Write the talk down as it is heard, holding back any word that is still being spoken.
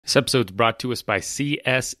This episode's brought to us by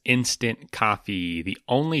CS Instant Coffee, the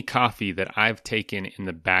only coffee that I've taken in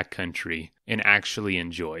the backcountry and actually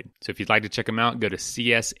enjoyed. So if you'd like to check them out, go to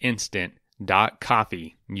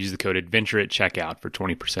csinstant.coffee and use the code ADVENTURE at checkout for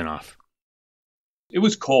 20% off. It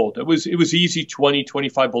was cold. It was easy 20,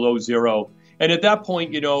 25 below zero. And at that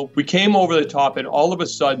point, we came over the top and all of a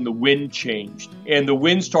sudden the wind changed and the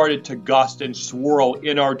wind started to gust and swirl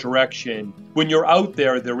in our direction. When you're out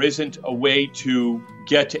there, there isn't a way to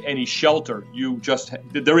get to any shelter.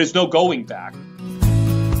 There is no going back.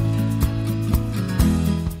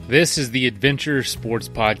 This is the Adventure Sports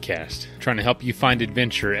Podcast, trying to help you find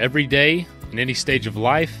adventure every day in any stage of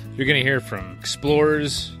life. You're going to hear from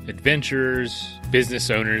explorers, adventurers,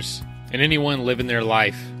 business owners, and anyone living their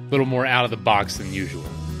life a little more out of the box than usual.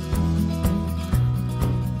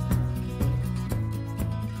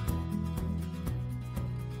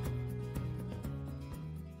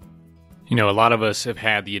 A lot of us have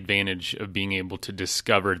had the advantage of being able to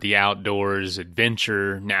discover the outdoors,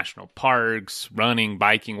 adventure, national parks, running,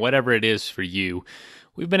 biking, whatever it is for you.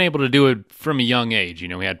 We've been able to do it from a young age.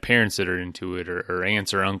 We had parents that are into it, or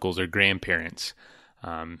aunts or uncles or grandparents.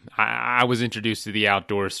 I was introduced to the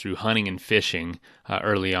outdoors through hunting and fishing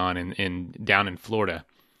early on in down in Florida,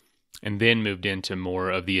 and then moved into more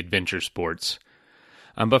of the adventure sports.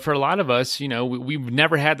 But for a lot of us, we've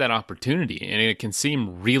never had that opportunity, and it can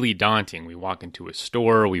seem really daunting. We walk into a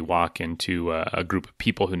store, we walk into a group of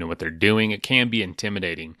people who know what they're doing. It can be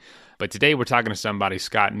intimidating. But today we're talking to somebody,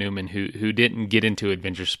 Scott Newman, who didn't get into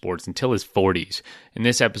adventure sports until his 40s. And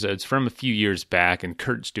this episode's from a few years back, and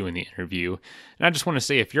Curt's doing the interview. And I just want to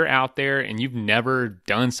say, if you're out there and you've never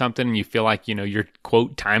done something and you feel like, your,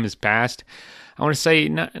 quote, time has passed, I want to say,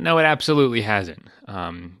 no, it absolutely hasn't.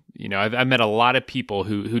 I've met a lot of people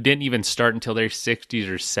who didn't even start until their 60s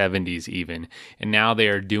or 70s even, and now they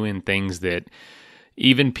are doing things that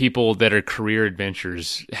even people that are career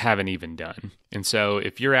adventurers haven't even done. And so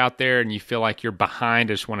if you're out there and you feel like you're behind,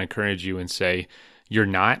 I just want to encourage you and say, you're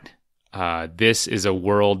not. This is a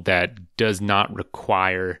world that does not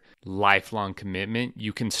require lifelong commitment.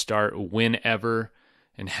 You can start whenever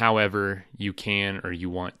and however you can or you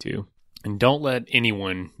want to. And don't let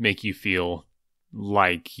anyone make you feel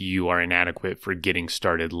like you are inadequate for getting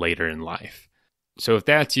started later in life. So if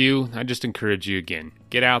that's you, I just encourage you again,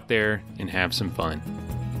 get out there and have some fun.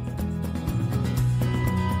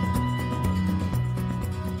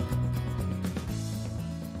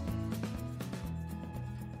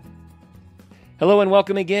 Hello and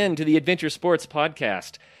welcome again to the Adventure Sports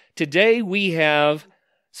Podcast. Today we have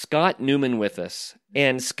Scott Newman with us,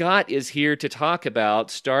 and Scott is here to talk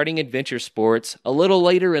about starting adventure sports a little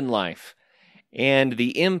later in life and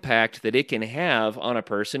the impact that it can have on a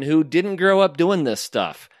person who didn't grow up doing this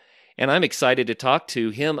stuff. And I'm excited to talk to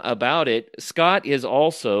him about it. Scott is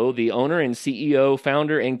also the owner and CEO,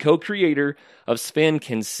 founder, and co-creator of Sven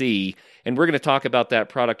Can See, and we're going to talk about that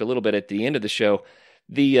product a little bit at the end of the show.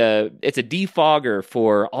 It's a defogger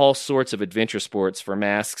for all sorts of adventure sports, for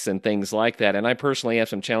masks and things like that, and I personally have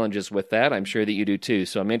some challenges with that. I'm sure that you do too,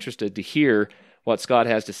 so I'm interested to hear what Scott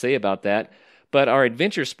has to say about that. But our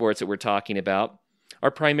adventure sports that we're talking about are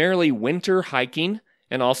primarily winter hiking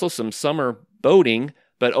and also some summer boating,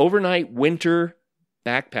 but overnight winter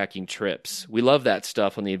backpacking trips. We love that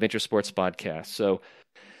stuff on the Adventure Sports Podcast. So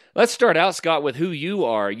let's start out, Scott, with who you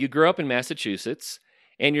are. You grew up in Massachusetts,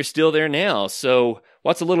 and you're still there now. So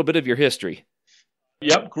what's a little bit of your history?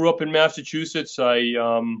 Yep, grew up in Massachusetts. I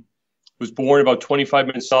was born about 25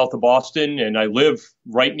 minutes south of Boston, and I live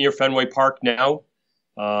right near Fenway Park now.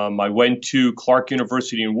 I went to Clark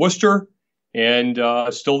University in Worcester and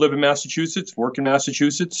still live in Massachusetts, work in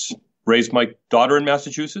Massachusetts, raised my daughter in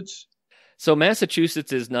Massachusetts. So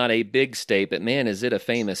Massachusetts is not a big state, but man, is it a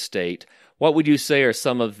famous state. What would you say are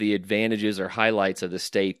some of the advantages or highlights of the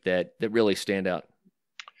state that really stand out?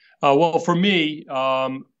 Well, for me,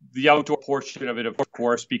 the outdoor portion of it, of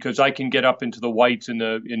course, because I can get up into the whites in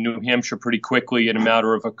New Hampshire pretty quickly in a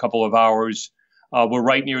matter of a couple of hours. We're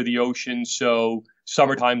right near the ocean, so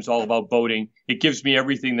summertime's all about boating. It gives me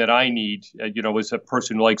everything that I need, as a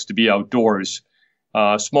person who likes to be outdoors.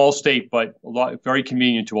 Small state, but very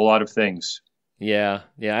convenient to a lot of things. Yeah,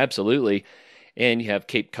 absolutely. And you have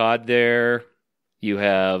Cape Cod there. You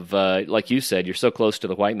have, like you said, you're so close to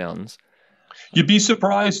the White Mountains. You'd be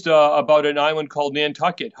surprised about an island called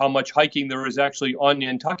Nantucket, how much hiking there is actually on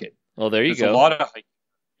Nantucket. Well, there you go. There's a lot of hiking.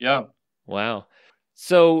 Yeah. Wow.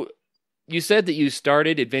 So you said that you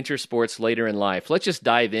started adventure sports later in life. Let's just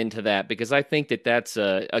dive into that, because I think that that's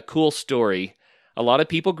a cool story. A lot of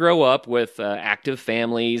people grow up with active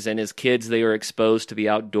families, and as kids they are exposed to the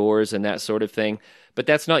outdoors and that sort of thing. But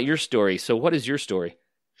that's not your story. So what is your story?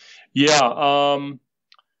 Yeah.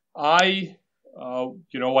 I,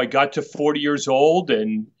 I got to 40 years old,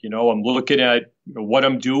 and I'm looking at what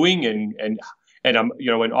I'm doing, and I'm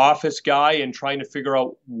an office guy and trying to figure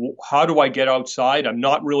out how do I get outside. I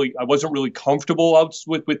wasn't really comfortable out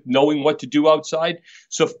with knowing what to do outside.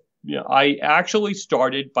 So I actually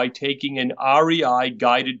started by taking an REI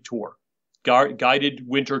guided tour, guided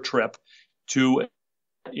winter trip to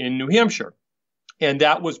in New Hampshire. And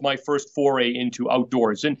that was my first foray into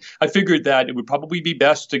outdoors. And I figured that it would probably be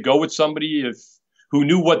best to go with somebody who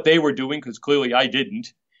knew what they were doing, because clearly I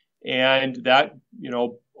didn't. And that,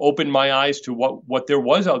 opened my eyes to what there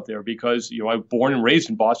was out there, because, I was born and raised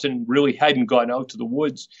in Boston, really hadn't gone out to the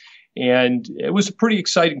woods. And it was a pretty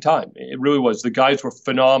exciting time. It really was. The guys were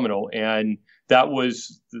phenomenal. And that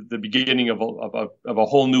was the beginning of a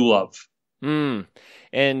whole new love. Mm.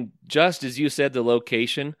 And just as you said, the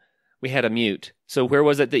location, we had a mute. So where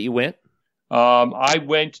was it that you went? I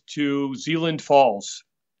went to Zealand Falls.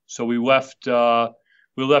 So we left.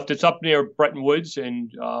 It's up near Bretton Woods,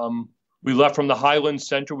 and we left from the Highlands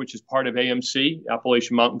Center, which is part of AMC,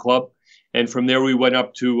 Appalachian Mountain Club, and from there we went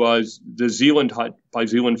up to the Zealand Hut by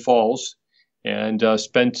Zealand Falls, and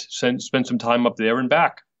spent some time up there and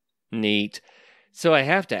back. Neat. So I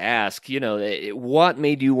have to ask, what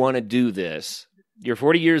made you want to do this? You're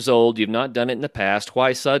 40 years old. You've not done it in the past.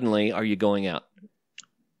 Why suddenly are you going out?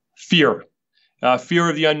 Fear. Fear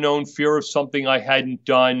of the unknown, fear of something I hadn't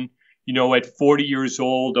done. At 40 years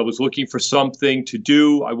old, I was looking for something to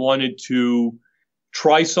do. I wanted to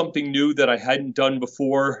try something new that I hadn't done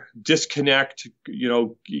before, disconnect,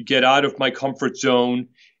 get out of my comfort zone.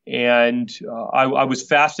 And I was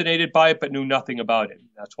fascinated by it, but knew nothing about it.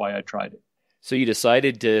 That's why I tried it. So you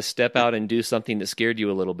decided to step out and do something that scared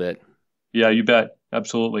you a little bit. Yeah, you bet.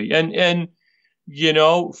 Absolutely. And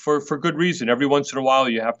for good reason. Every once in a while,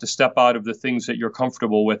 you have to step out of the things that you're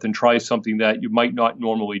comfortable with and try something that you might not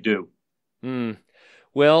normally do.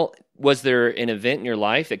 Well, was there an event in your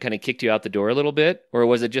life that kind of kicked you out the door a little bit? Or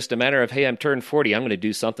was it just a matter of, hey, I'm turned 40, I'm going to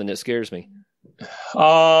do something that scares me?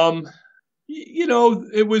 It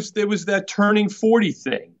was that turning 40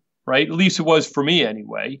 thing, right? At least it was for me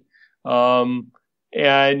anyway. I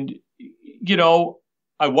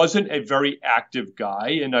wasn't a very active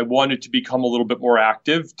guy, and I wanted to become a little bit more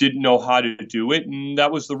active, didn't know how to do it. And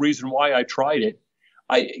that was the reason why I tried it.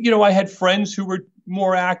 I had friends who were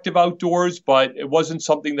more active outdoors, but it wasn't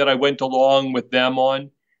something that I went along with them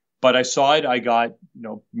on. But I saw it. I got,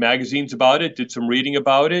 magazines about it, did some reading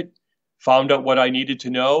about it, found out what I needed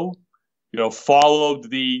to know,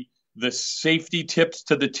 followed the safety tips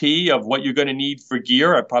to the T of what you're going to need for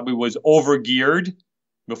gear. I probably was over geared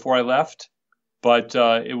before I left. But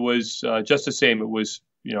it was just the same. It was,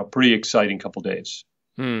 pretty exciting couple days.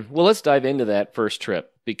 Well, let's dive into that first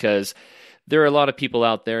trip, because there are a lot of people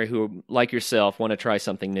out there who, like yourself, want to try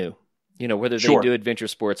something new. Whether they do adventure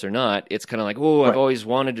sports or not, it's kind of like, oh, I've always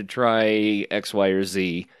wanted to try X, Y, or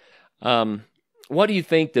Z. What do you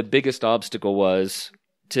think the biggest obstacle was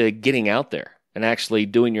to getting out there and actually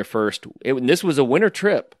doing your first? This was a winter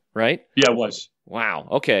trip, right? Yeah, it was. Wow.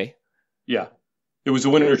 Okay. Yeah. It was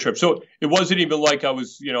a winter trip. So it wasn't even like I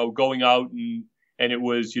was, going out and it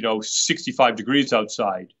was, 65 degrees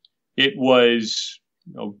outside. It was,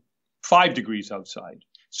 5 degrees outside.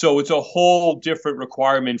 So it's a whole different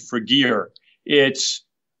requirement for gear. It's,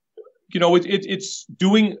 it's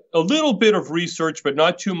doing a little bit of research, but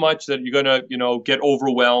not too much that you're going to, get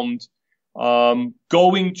overwhelmed.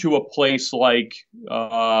 Going to a place like,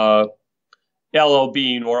 LL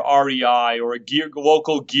Bean or REI or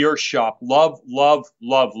local gear shop. Love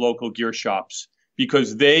local gear shops,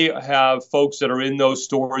 because they have folks that are in those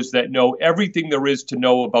stores that know everything there is to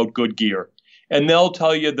know about good gear. And they'll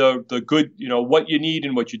tell you the good, what you need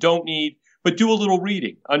and what you don't need, but do a little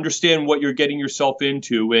reading, understand what you're getting yourself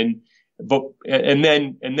into, and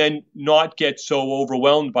then not get so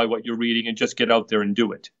overwhelmed by what you're reading and just get out there and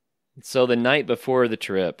do it. So the night before the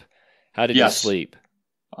trip, how did you sleep?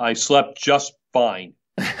 I slept just fine.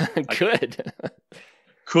 Good.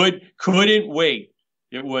 Couldn't wait.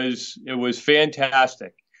 It was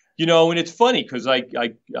fantastic. And it's funny because I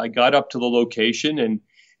got up to the location and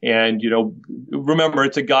remember,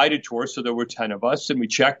 it's a guided tour, so there were 10 of us, and we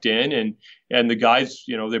checked in, and the guys,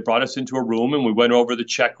 they brought us into a room, and we went over the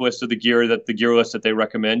checklist of the gear list that they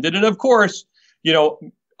recommended. And of course,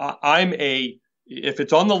 if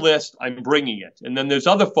it's on the list, I'm bringing it. And then there's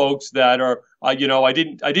other folks that are, I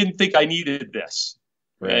didn't think I needed this.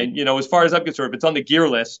 Right. And, as far as I'm concerned, if it's on the gear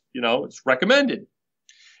list, it's recommended.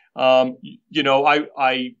 I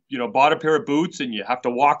bought a pair of boots, and you have to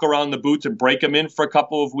walk around the boots and break them in for a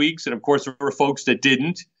couple of weeks. And of course, there were folks that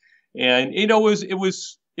didn't. And, it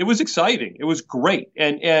was it was exciting. It was great.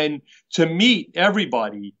 And to meet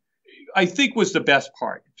everybody, I think was the best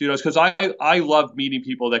part, because I love meeting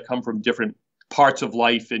people that come from different parts of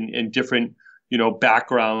life and different,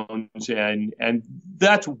 backgrounds. And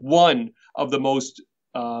that's one of the most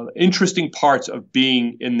interesting parts of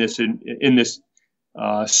being in this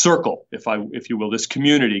circle, if you will, this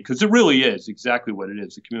community, because it really is exactly what it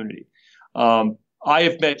is, a community. I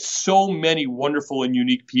have met so many wonderful and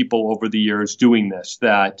unique people over the years doing this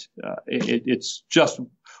that it's just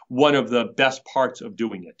one of the best parts of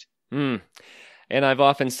doing it. Mm. And I've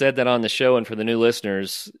often said that on the show, and for the new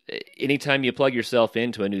listeners, anytime you plug yourself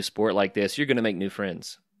into a new sport like this, you're going to make new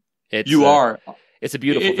friends. It's a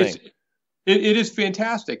beautiful thing. It is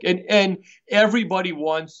fantastic. And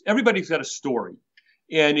everybody's got a story.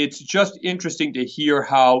 And it's just interesting to hear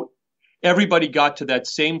how everybody got to that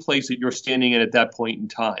same place that you're standing in at that point in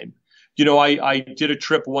time. I did a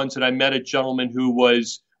trip once and I met a gentleman who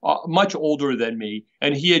was much older than me,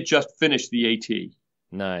 and he had just finished the AT.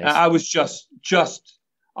 Nice. I was just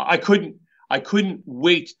I couldn't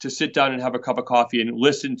wait to sit down and have a cup of coffee and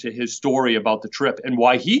listen to his story about the trip and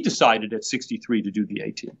why he decided at 63 to do the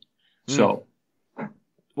AT. So,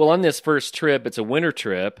 well, on this first trip, it's a winter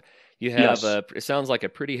trip. You have Yes. it sounds like a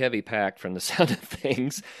pretty heavy pack from the sound of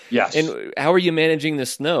things. Yes. And how are you managing the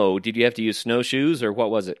snow? Did you have to use snowshoes, or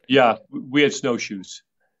what was it? Yeah, we had snowshoes.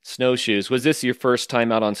 Snowshoes. Was this your first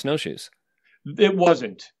time out on snowshoes? It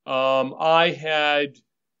wasn't. I had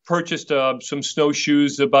purchased some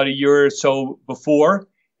snowshoes about a year or so before,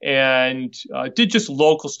 and did just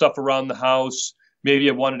local stuff around the house. Maybe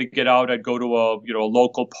I wanted to get out. I'd go to a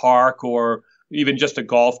local park or even just a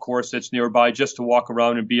golf course that's nearby, just to walk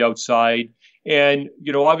around and be outside. And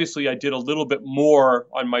obviously, I did a little bit more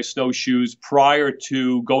on my snowshoes prior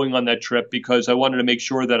to going on that trip because I wanted to make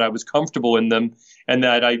sure that I was comfortable in them and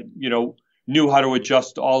that I knew how to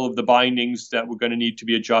adjust all of the bindings that were going to need to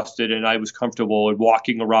be adjusted, and I was comfortable in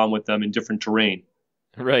walking around with them in different terrain.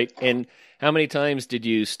 Right. And how many times did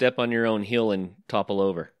you step on your own heel and topple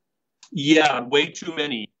over? Yeah, way too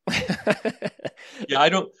many. Yeah, I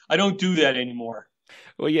don't do that anymore.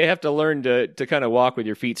 Well, you have to learn to kind of walk with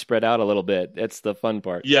your feet spread out a little bit. That's the fun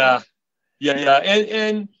part. Yeah.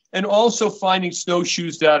 And also finding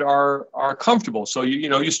snowshoes that are comfortable. So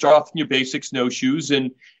you start off in your basic snowshoes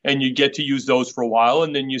and you get to use those for a while,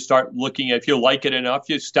 and then you start looking at, if you like it enough,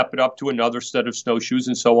 you step it up to another set of snowshoes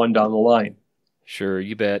and so on down the line. Sure,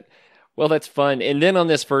 you bet. Well, that's fun. And then on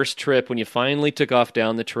this first trip, when you finally took off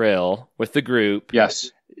down the trail with the group,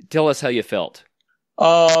 yes, tell us how you felt.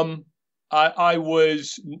 I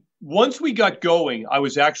was, once we got going, I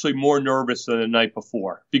was actually more nervous than the night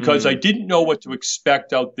before because I didn't know what to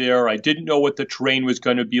expect out there. I didn't know what the terrain was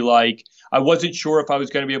going to be like. I wasn't sure if I was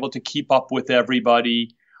going to be able to keep up with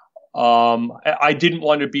everybody. I didn't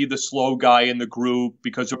want to be the slow guy in the group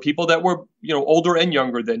because there were people that were, older and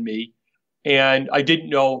younger than me. And I didn't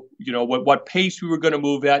know, what pace we were going to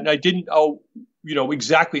move at. And I didn't know,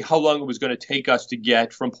 exactly how long it was going to take us to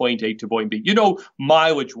get from point A to point B.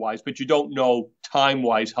 Mileage wise, but you don't know time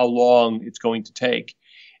wise how long it's going to take.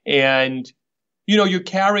 And, you're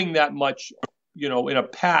carrying that much, in a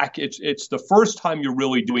pack. It's the first time you're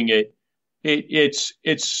really doing it.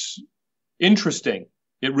 It's interesting.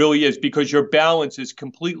 It really is, because your balance is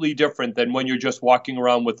completely different than when you're just walking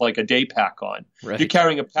around with like a day pack on. Right. You're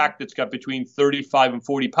carrying a pack that's got between 35 and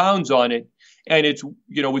 40 pounds on it, and it's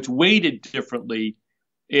weighted differently.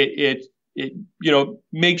 It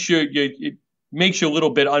makes you a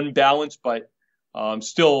little bit unbalanced, but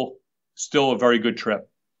still a very good trip.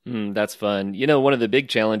 That's fun. One of the big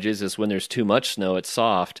challenges is when there's too much snow, it's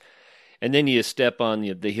soft, and then you step on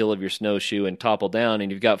the heel of your snowshoe and topple down,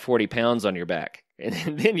 and you've got 40 pounds on your back.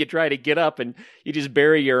 And then you try to get up and you just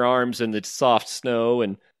bury your arms in the soft snow.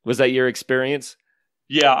 And was that your experience?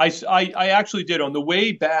 Yeah, I actually did. On the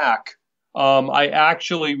way back,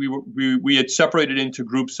 we had separated into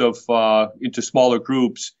groups into smaller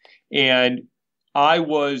groups, and I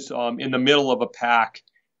was in the middle of a pack,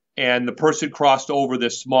 and the person crossed over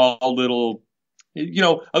this small little, it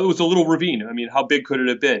was a little ravine. I mean, how big could it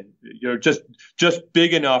have been? Just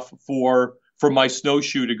big enough for my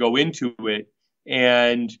snowshoe to go into it.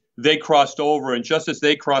 And they crossed over, and just as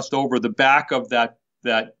they crossed over, the back of that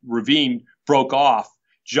ravine broke off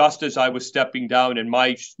just as I was stepping down, and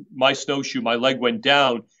my snowshoe, my leg went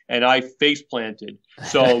down, and I face planted.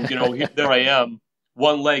 So, there I am,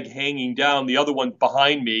 one leg hanging down, the other one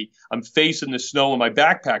behind me. I'm facing the snow, and my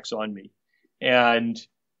backpack's on me. And,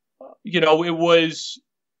 it was,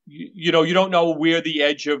 you don't know where the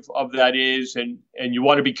edge of that is, and you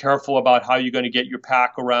want to be careful about how you're going to get your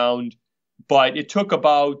pack around but it took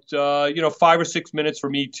about 5 or 6 minutes for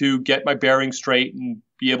me to get my bearings straight and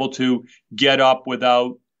be able to get up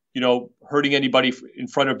without hurting anybody in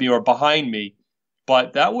front of me or behind me.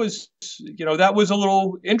 But that was a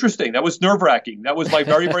little interesting. That was nerve-wracking. That was my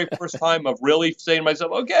very, very first time of really saying to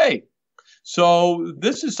myself, okay, so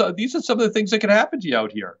these are some of the things that can happen to you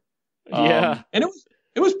out here. Yeah. And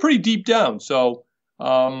it was pretty deep down. So,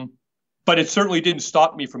 but it certainly didn't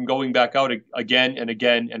stop me from going back out again and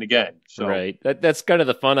again and again. So. Right. That's kind of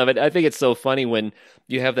the fun of it. I think it's so funny when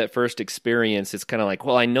you have that first experience. It's kind of like,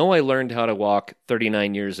 well, I know I learned how to walk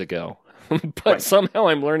 39 years ago, but Right. Somehow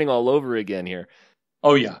I'm learning all over again here.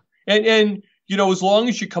 Oh, yeah. And as long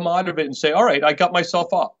as you come out of it and say, all right, I got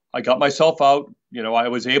myself up. I got myself out. I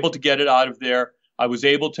was able to get it out of there. I was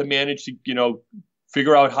able to manage to,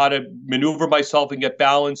 figure out how to maneuver myself and get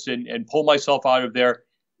balanced and pull myself out of there.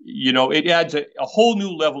 It adds a whole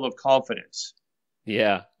new level of confidence.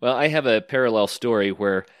 Yeah. Well, I have a parallel story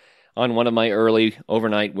where on one of my early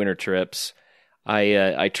overnight winter trips,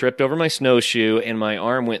 I tripped over my snowshoe and my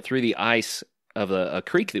arm went through the ice of a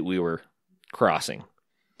creek that we were crossing.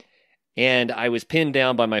 And I was pinned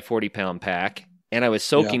down by my 40-pound pack, and I was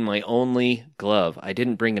soaking my only glove. I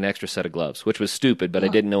didn't bring an extra set of gloves, which was stupid, but I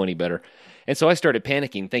didn't know any better. And so I started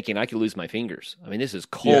panicking, thinking I could lose my fingers. I mean, this is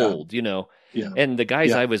cold, Yeah. And the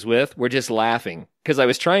guys I was with were just laughing because I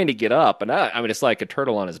was trying to get up, and I mean, it's like a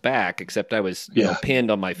turtle on his back, except I was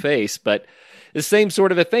pinned on my face. But the same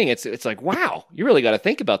sort of a thing. It's like, wow, you really got to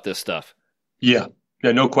think about this stuff. Yeah,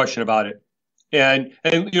 no question about it. And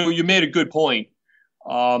you made a good point.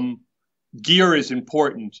 Gear is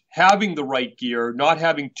important. Having the right gear, not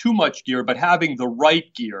having too much gear, but having the right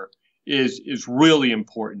gear is really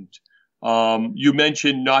important. You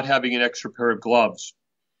mentioned not having an extra pair of gloves.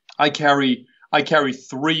 I carry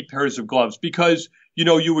 3 pairs of gloves because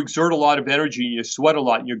you exert a lot of energy and you sweat a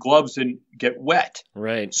lot and your gloves then get wet.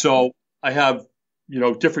 Right. So I have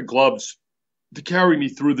different gloves to carry me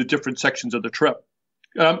through the different sections of the trip.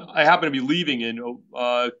 I happen to be leaving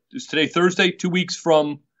is today Thursday? 2 weeks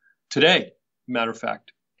from today, matter of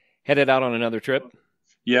fact. Headed out on another trip?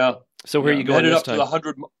 Yeah. So where are you going headed this up time? to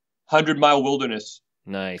the 100-mile wilderness.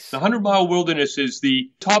 Nice. The 100-mile wilderness is the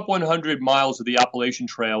top 100 miles of the Appalachian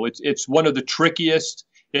Trail. It's one of the trickiest.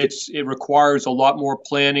 It requires a lot more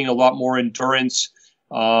planning, a lot more endurance.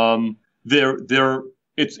 It's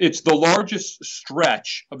the largest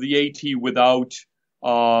stretch of the AT without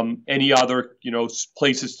any other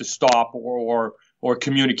places to stop or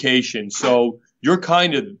communication. So you're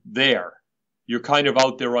kind of there. You're kind of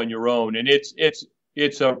out there on your own, and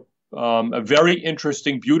it's a very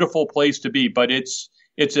interesting, beautiful place to be, but it's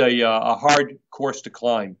a hard course to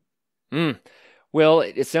climb. Well,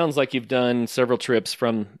 it sounds like you've done several trips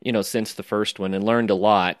from since the first one and learned a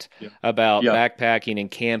lot about backpacking and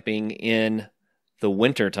camping in the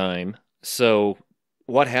wintertime. So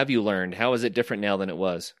what have you learned? How is it different now than it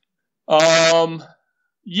was?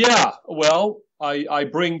 Yeah. Well, I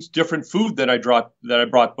bring different food that I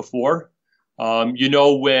brought before.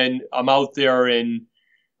 When I'm out there and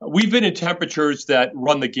we've been in temperatures that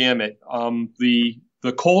run the gamut.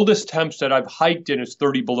 The coldest temps that I've hiked in is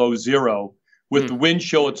 30 below zero. With the wind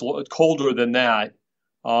chill, it's colder than that.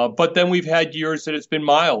 But then we've had years that it's been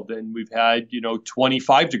mild, and we've had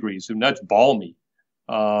 25 degrees, and that's balmy.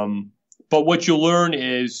 But what you learn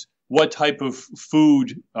is what type of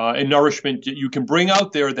food and nourishment you can bring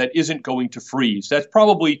out there that isn't going to freeze. That's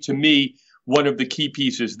probably, to me, one of the key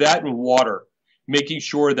pieces. That and water. Making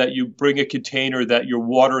sure that you bring a container that your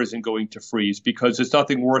water isn't going to freeze, because there's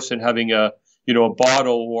nothing worse than having a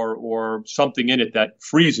bottle or something in it that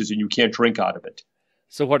freezes and you can't drink out of it.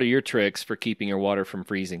 So what are your tricks for keeping your water from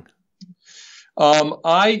freezing? You've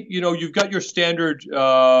got your standard,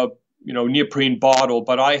 neoprene bottle,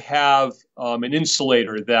 but I have an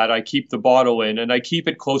insulator that I keep the bottle in, and I keep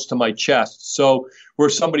it close to my chest. So where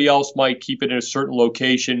somebody else might keep it in a certain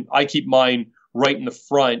location, I keep mine right in the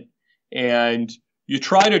front. And you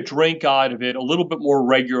try to drink out of it a little bit more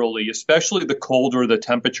regularly, especially the colder the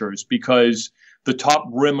temperatures, because the top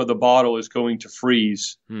rim of the bottle is going to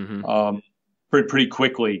freeze pretty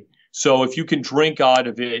quickly. So if you can drink out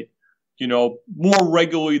of it, more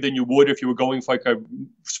regularly than you would if you were going for like a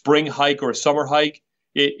spring hike or a summer hike,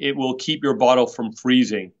 it will keep your bottle from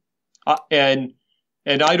freezing. And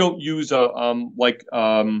I don't use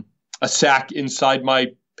a sack inside my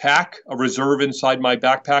pack, a reserve inside my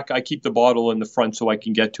backpack. I keep the bottle in the front so I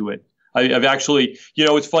can get to it. I've actually,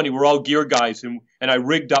 it's funny, we're all gear guys, and I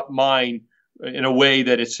rigged up mine in a way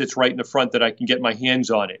that it sits right in the front that I can get my hands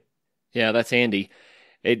on it. Yeah, that's handy.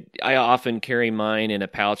 I often carry mine in a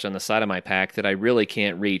pouch on the side of my pack that I really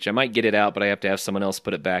can't reach. I might get it out, but I have to have someone else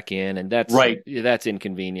put it back in, and that's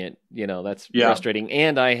inconvenient. That's frustrating.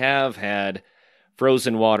 And I have had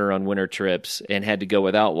frozen water on winter trips and had to go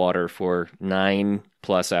without water for 9+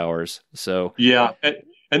 hours. So yeah,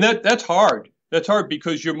 and that's hard. That's hard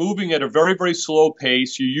because you're moving at a very, very slow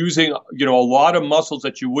pace. You're using, a lot of muscles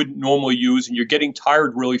that you wouldn't normally use, and you're getting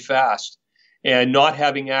tired really fast. And not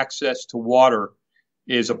having access to water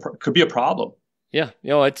could be a problem. Yeah,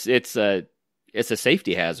 it's a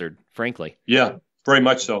safety hazard, frankly. Yeah, very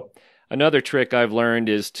much so. Another trick I've learned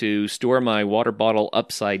is to store my water bottle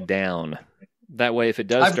upside down. That way, if it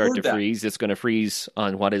does start to freeze, it's going to freeze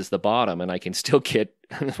on what is the bottom, and I can still get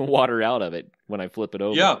water out of it when I flip it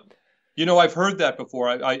over. Yeah. I've heard that before.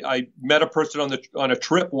 I met a person on a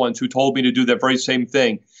trip once who told me to do that very same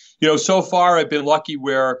thing. So far I've been lucky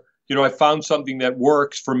where, I found something that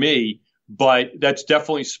works for me, but that's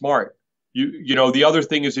definitely smart. The other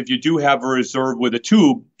thing is if you do have a reserve with a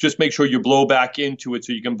tube, just make sure you blow back into it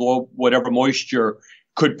so you can blow whatever moisture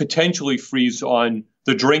could potentially freeze on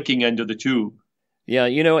the drinking end of the tube. Yeah,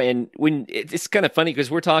 and when it's kind of funny because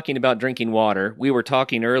we're talking about drinking water. We were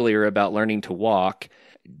talking earlier about learning to walk.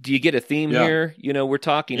 Do you get a theme here? We're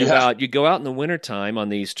talking about you go out in the wintertime on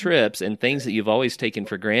these trips and things that you've always taken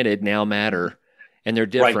for granted now matter and they're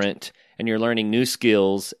different and you're learning new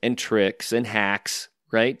skills and tricks and hacks,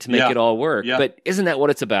 right, to make it all work. Yeah. But isn't that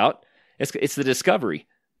what it's about? It's the discovery.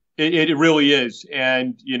 It really is.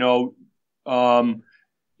 And,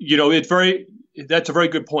 that's a very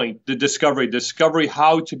good point. The discovery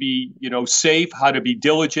how to be, safe, how to be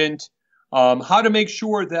diligent, how to make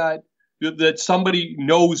sure that somebody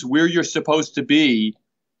knows where you're supposed to be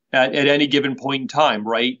at any given point in time,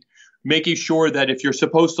 right? Making sure that if you're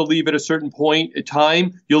supposed to leave at a certain point in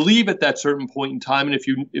time, you'll leave at that certain point in time. And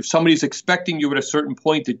if somebody's expecting you at a certain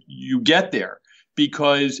point, that you get there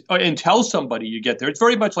and tell somebody you get there. It's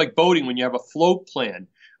very much like boating when you have a float plan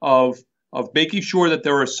of making sure that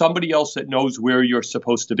there is somebody else that knows where you're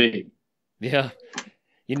supposed to be. Yeah.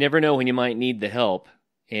 You never know when you might need the help.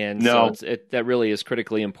 And so that really is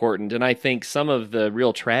critically important. And I think some of the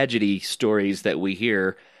real tragedy stories that we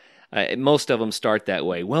hear, most of them start that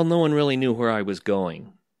way. Well, no one really knew where I was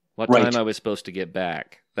going, what time I was supposed to get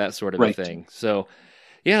back, that sort of a thing. So,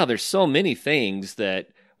 yeah, there's so many things that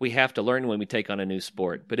we have to learn when we take on a new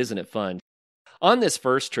sport. But isn't it fun? On this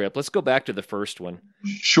first trip, let's go back to the first one.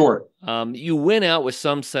 Sure. You went out with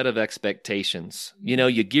some set of expectations.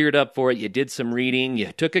 You geared up for it. You did some reading.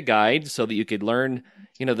 You took a guide so that you could learn,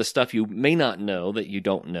 the stuff you may not know that you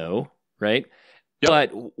don't know, right? Yep.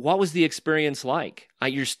 But what was the experience like?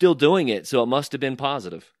 You're still doing it, so it must have been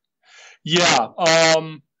positive. Yeah.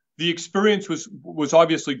 The experience was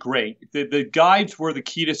obviously great. The guides were the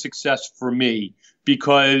key to success for me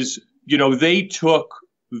because, they took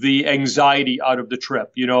the anxiety out of the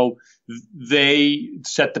trip. They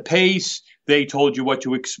set the pace. They told you what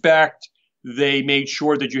to expect. They made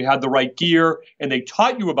sure that you had the right gear, and they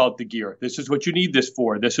taught you about the gear. This is what you need this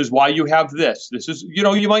for. This is why you have this. This is,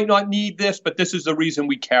 you might not need this, but this is the reason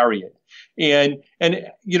we carry it. And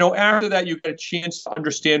after that, you get a chance to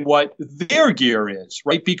understand what their gear is,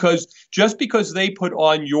 right? Because just because they put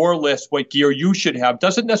on your list what gear you should have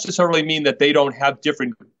doesn't necessarily mean that they don't have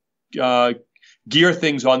different gear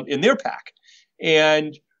things in their pack.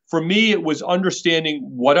 And for me, it was understanding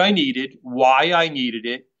what I needed, why I needed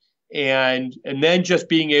it, and then just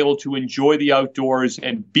being able to enjoy the outdoors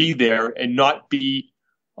and be there and not be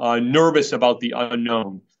nervous about the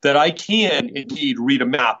unknown. That I can indeed read a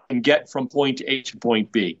map and get from point A to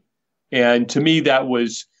point B. And to me, that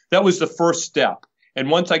was the first step. And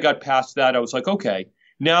once I got past that, I was like, okay,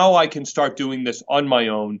 now I can start doing this on my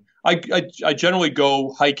own. I generally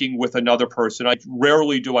go hiking with another person.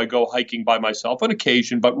 Rarely do I go hiking by myself on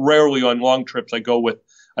occasion, but rarely on long trips I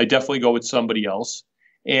definitely go with somebody else.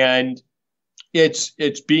 And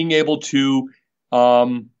it's being able to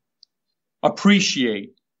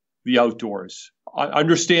appreciate the outdoors.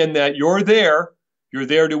 Understand that you're there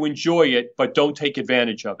to enjoy it, but don't take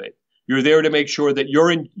advantage of it. You're there to make sure that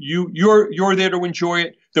you're there to enjoy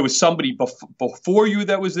it. There was somebody before you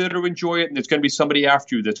that was there to enjoy it, and there's going to be somebody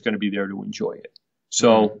after you that's going to be there to enjoy it.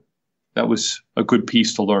 So that was a good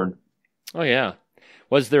piece to learn. Oh, yeah.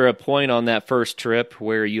 Was there a point on that first trip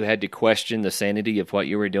where you had to question the sanity of what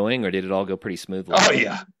you were doing, or did it all go pretty smoothly?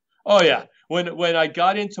 Oh, yeah. When I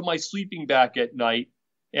got into my sleeping bag at night,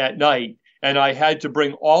 and I had to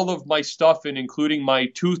bring all of my stuff in, including my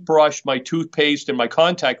toothbrush, my toothpaste, and my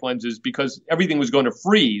contact lenses because everything was going to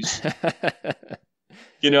freeze.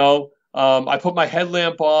 I put my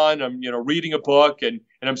headlamp on, I'm, reading a book, and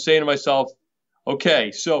I'm saying to myself,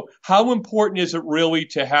 Okay, so how important is it really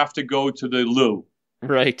to have to go to the loo?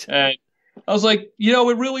 Right. And I was like,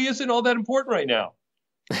 it really isn't all that important right now.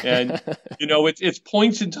 And it's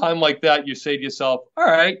points in time like that you say to yourself, all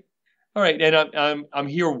right, and I'm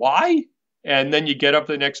here. Why? And then you get up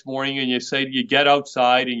the next morning and you get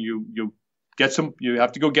outside and you get you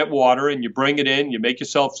have to go get water and you bring it in. You make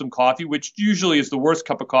yourself some coffee, which usually is the worst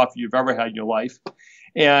cup of coffee you've ever had in your life,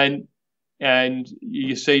 and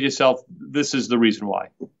you say to yourself, this is the reason why.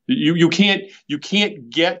 You can't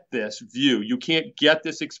get this view. You can't get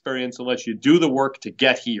this experience unless you do the work to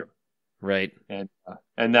get here. Right.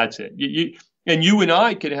 And that's it. You and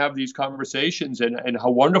I can have these conversations and how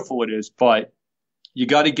wonderful it is, but you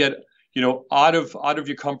got to get, out of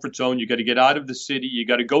your comfort zone. You got to get out of the city. You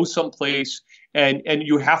got to go someplace and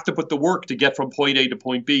you have to put the work to get from point A to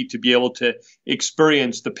point B to be able to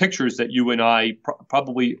experience the pictures that you and I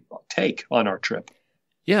probably take on our trip.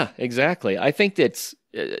 Yeah, exactly. I think that's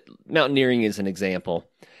mountaineering is an example.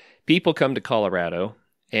 People come to Colorado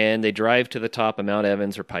and they drive to the top of Mount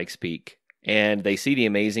Evans or Pikes Peak and they see the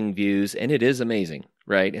amazing views, and it is amazing,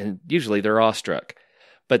 right? And usually they're awestruck.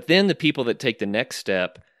 But then the people that take the next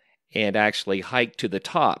step and actually hike to the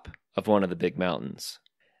top of one of the big mountains,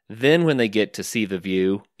 then when they get to see the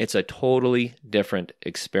view, it's a totally different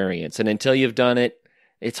experience. And until you've done it,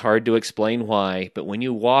 it's hard to explain why. But when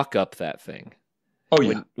you walk up that thing,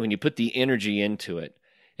 when you put the energy into it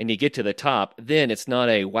and you get to the top, then it's not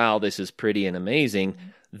a, wow, this is pretty and amazing.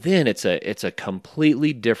 Then it's a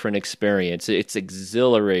completely different experience. It's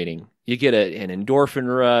exhilarating. You get an endorphin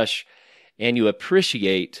rush and you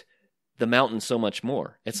appreciate the mountain so much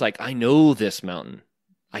more. It's like, I know this mountain.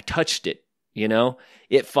 I touched it,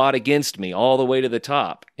 It fought against me all the way to the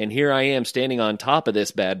top. And here I am standing on top of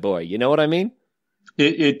this bad boy. You know what I mean?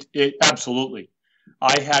 It absolutely.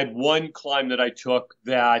 I had one climb that I took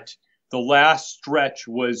that the last stretch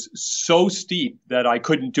was so steep that I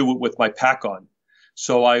couldn't do it with my pack on.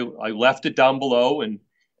 So I left it down below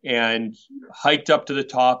and hiked up to the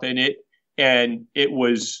top, and it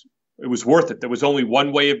was worth it. There was only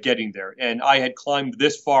one way of getting there, and I had climbed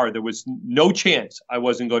this far. There was no chance I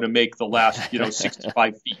wasn't going to make the last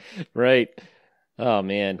 65 feet. Right. Oh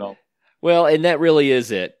man. So, well, and that really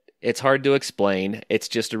is it. It's hard to explain. It's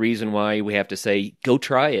just a reason why we have to say, go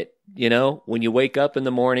try it. When you wake up in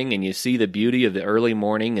the morning and you see the beauty of the early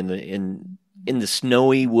morning in the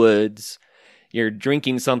snowy woods, you're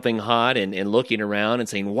drinking something hot and looking around and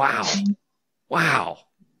saying, wow.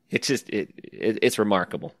 It's just, it's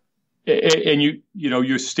remarkable. And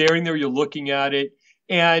you're staring there, you're looking at it,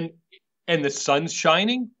 and the sun's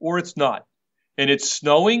shining or it's not, and it's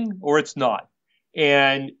snowing or it's not.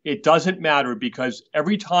 And it doesn't matter because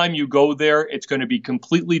every time you go there, it's going to be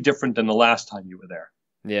completely different than the last time you were there.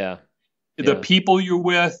 Yeah. The people you're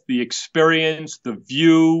with, the experience, the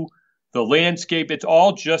view, the landscape, it's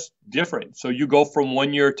all just different. So you go from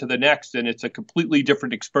one year to the next, and it's a completely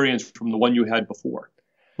different experience from the one you had before,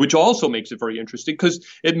 which also makes it very interesting because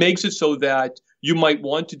it makes it so that you might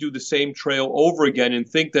want to do the same trail over again and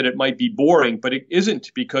think that it might be boring, but it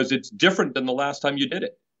isn't because it's different than the last time you did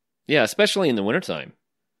it. Yeah, especially in the wintertime.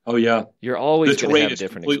 Oh, yeah. You're always going to have a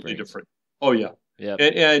different completely experience. Different. Oh, yeah.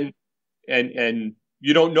 Yeah. And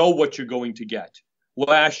you don't know what you're going to get.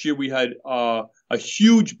 Last year we had a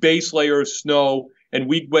huge base layer of snow, and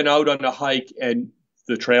we went out on a hike, and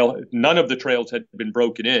none of the trails had been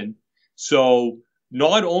broken in. So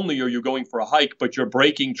not only are you going for a hike, but you're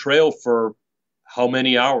breaking trail for how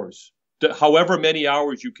many hours? However many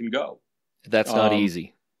hours you can go. That's not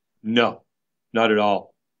easy. No, not at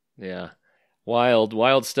all. Yeah.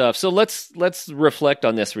 Wild stuff. So let's reflect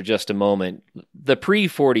on this for just a moment. The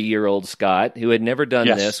pre-40-year-old Scott, who had never done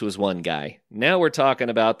this, was one guy. Now we're talking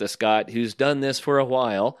about the Scott who's done this for a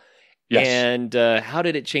while. Yes. And how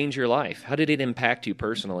did it change your life? How did it impact you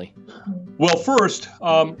personally? Well, first,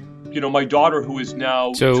 my daughter, who is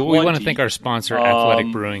now So 20, we want to thank our sponsor,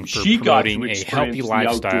 Athletic Brewing, for promoting a healthy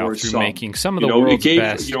lifestyle through making some of the world's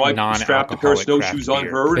best non-alcoholic strapped a pair of snowshoes craft on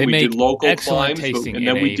beer. her, They and we make did local excellent climbs, tasting and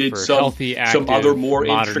then we NA did for some healthy, active, other more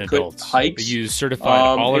modern intricate adults. hikes. They use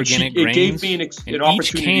certified all-organic it gave grains, me an and each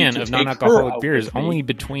opportunity can to of take her non-alcoholic out beer is with me. only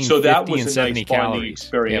between So that 50 was and a 70 nice bonding calories.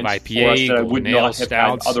 They have experience for us IPA, that I would golden ale, not have had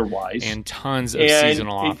stouts, otherwise. and tons of And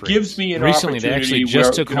seasonal it offerings. gives me an Recently, they actually opportunity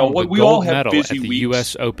just where, took home the we all gold have medal at busy the weeks.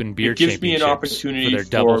 U.S. Open Beer It gives me an Championships opportunity for their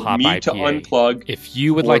double for hop me IPA. to unplug, If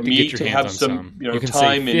you would for like to me get your to hands have on some, you can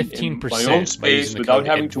time save in 15% my own by using space the without code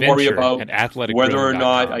having to worry ADVENTURE about at whether or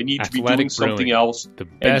not athleticbrewing.com. I need to be Athletic doing something Brewing, else. the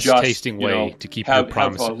And best just, tasting way to keep your have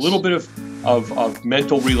promises. a little bit of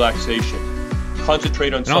mental relaxation.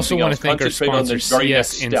 concentrate on And also something want else. to thank our Concentrate on the sponsor, very CS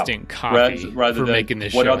next step, Instant Coffee, rather for than making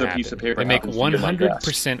this what show other happen. piece of paper They make happens to be on my desk.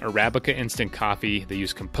 100% Arabica instant coffee. They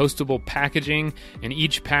use compostable packaging, and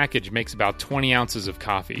each package makes about 20 ounces of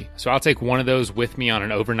coffee. So I'll take one of those with me on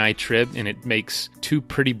an overnight trip, and it makes 2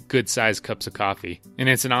 pretty good-sized cups of coffee. And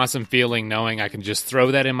it's an awesome feeling knowing I can just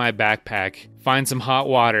throw that in my backpack, find some hot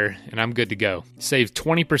water, and I'm good to go. Save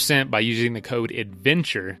 20% by using the code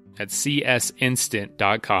ADVENTURE at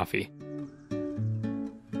csinstant.coffee.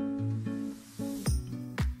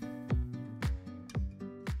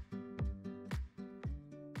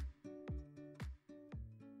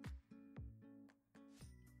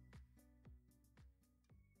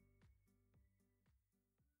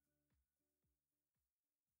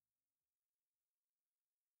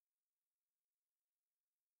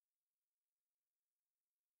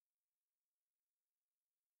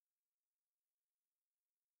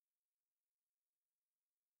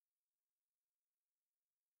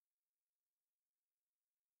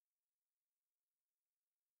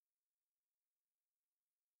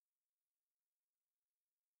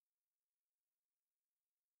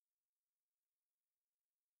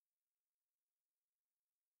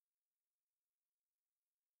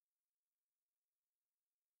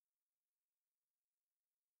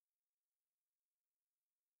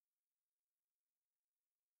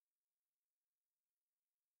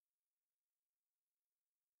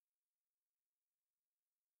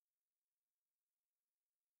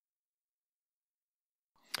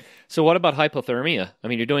 So what about hypothermia? I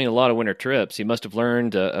mean, you're doing a lot of winter trips. You must have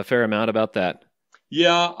learned a fair amount about that.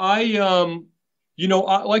 Yeah, like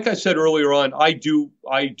I said earlier on, I do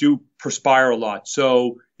perspire a lot.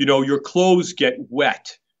 So, your clothes get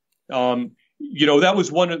wet.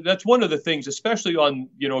 That's one of the things, especially on,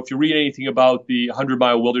 if you read anything about the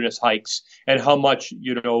 100-mile wilderness hikes and how much,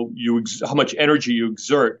 how much energy you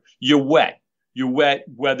exert, you're wet. You're wet,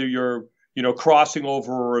 whether you're, crossing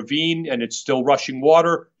over a ravine and it's still rushing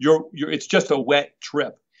water, it's just a wet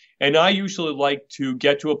trip. And I usually like to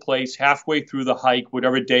get to a place halfway through the hike,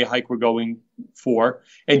 whatever day hike we're going for,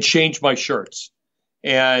 and change my shirts.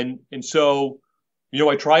 And so,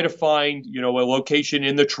 I try to find, a location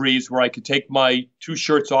in the trees where I could take my 2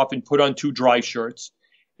 shirts off and put on 2 dry shirts.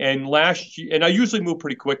 And I usually move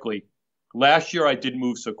pretty quickly. Last year, I didn't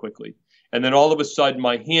move so quickly. And then all of a sudden,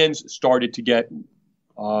 my hands started to get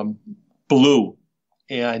blue.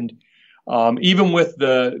 And even with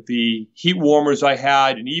the heat warmers I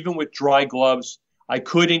had, and even with dry gloves, I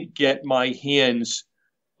couldn't get my hands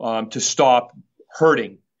to stop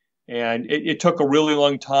hurting. And it took a really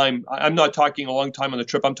long time. I'm not talking a long time on the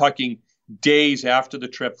trip. I'm talking days after the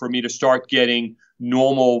trip for me to start getting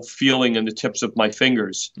normal feeling in the tips of my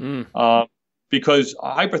fingers. Because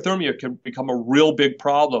hypothermia can become a real big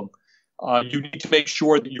problem. You need to make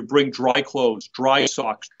sure that you bring dry clothes, dry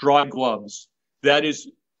socks, dry gloves. That is,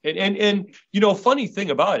 and funny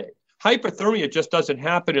thing about it, hypothermia just doesn't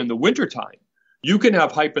happen in the wintertime. You can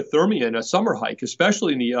have hypothermia in a summer hike,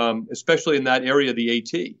 especially in that area of the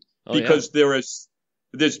AT, because there's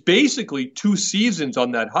basically 2 seasons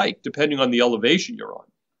on that hike, depending on the elevation you're on.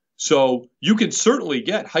 So you can certainly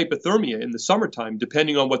get hypothermia in the summertime,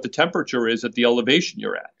 depending on what the temperature is at the elevation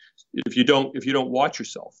you're at, if you don't watch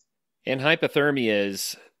yourself. And hypothermia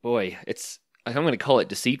is, I'm going to call it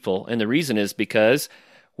deceitful. And the reason is because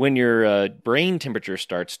when your brain temperature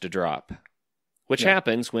starts to drop, which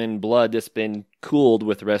happens when blood that's been cooled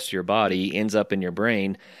with the rest of your body ends up in your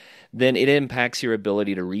brain, then it impacts your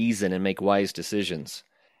ability to reason and make wise decisions.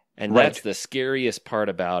 And that's the scariest part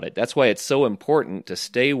about it. That's why it's so important to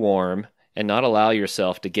stay warm and not allow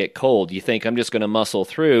yourself to get cold. You think, I'm just going to muscle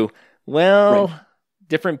through. Well,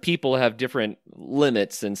 different people have different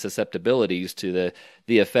limits and susceptibilities to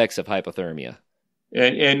the effects of hypothermia.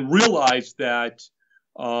 And realize that,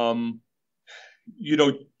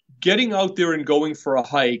 getting out there and going for a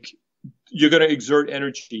hike, you're going to exert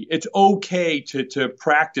energy. It's okay to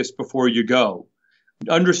practice before you go.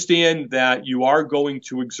 Understand that you are going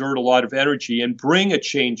to exert a lot of energy, and bring a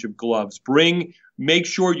change of gloves. Make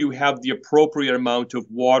sure you have the appropriate amount of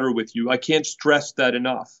water with you. I can't stress that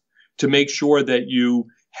enough, to make sure that you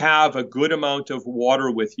have a good amount of water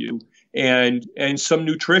with you, and some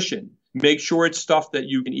nutrition. Make sure it's stuff that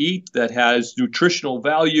you can eat that has nutritional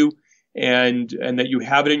value, and that you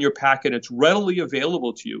have it in your pack and it's readily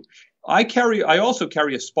available to you. I also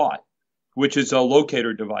carry a Spot, which is a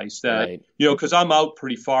locator device that, because I'm out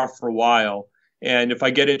pretty far for a while. And if I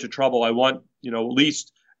get into trouble, I want, at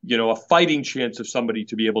least, a fighting chance of somebody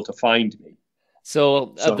to be able to find me.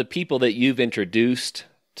 So of the people that you've introduced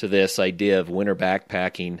to this idea of winter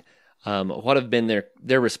backpacking, what have been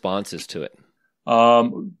their responses to it?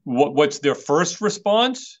 What's their first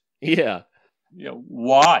response? Yeah.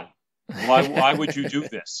 Why? Why would you do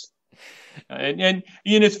this? And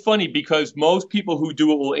it's funny because most people who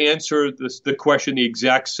do it will answer the question the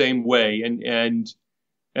exact same way, and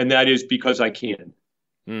that is because I can.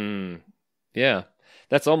 Yeah.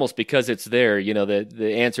 That's almost because it's there,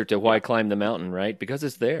 the answer to why climb the mountain, right? Because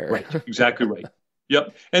it's there. Right. Exactly right.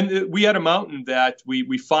 Yep. And we had a mountain that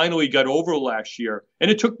we finally got over last year,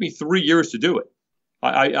 and it took me 3 years to do it.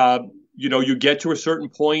 You get to a certain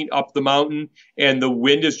point up the mountain and the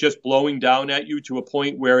wind is just blowing down at you to a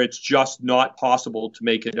point where it's just not possible to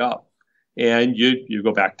make it up. And you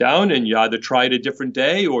go back down and you either try it a different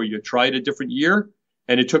day or you try it a different year.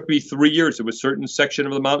 And it took me 3 years. It was a certain section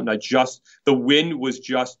of the mountain. The wind was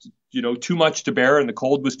just, too much to bear and the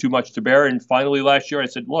cold was too much to bear. And finally last year I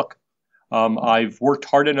said, look, I've worked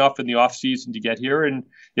hard enough in the off season to get here. And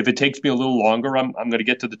if it takes me a little longer, I'm going to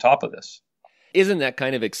get to the top of this. Isn't that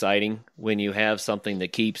kind of exciting when you have something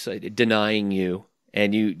that keeps denying you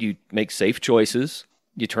and you make safe choices,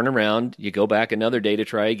 you turn around, you go back another day to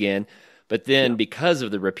try again, but then because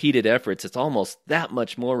of the repeated efforts, it's almost that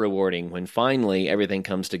much more rewarding when finally everything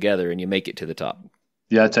comes together and you make it to the top.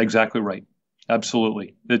 Yeah, that's exactly right.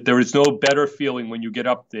 Absolutely. There is no better feeling when you get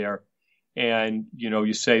up there and,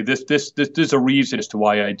 you say, this there's a reason as to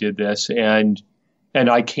why I did this, and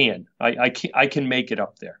I can make it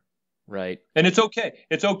up there. Right. And it's okay.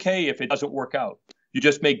 It's okay if it doesn't work out. You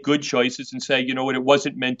just make good choices and say, you know what, it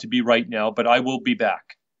wasn't meant to be right now, but I will be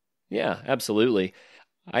back. Yeah, absolutely.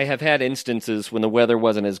 I have had instances when the weather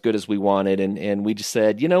wasn't as good as we wanted, and we just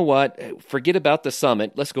said, you know what, forget about the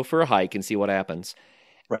summit. Let's go for a hike and see what happens.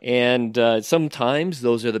 Right. And sometimes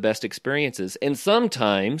those are the best experiences. And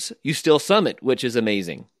sometimes you still summit, which is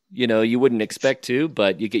amazing. You wouldn't expect to,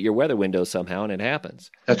 but you get your weather window somehow, and it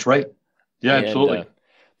happens. That's right. Yeah, absolutely.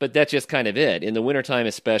 But that's just kind of it. In the wintertime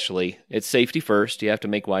especially, it's safety first. You have to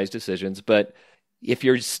make wise decisions. But if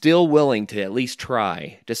you're still willing to at least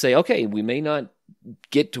try to say, okay, we may not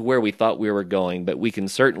get to where we thought we were going, but we can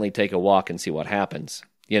certainly take a walk and see what happens.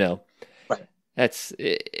 Right.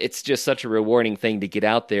 It's just such a rewarding thing to get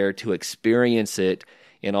out there to experience it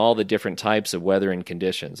in all the different types of weather and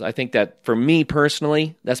conditions. I think that for me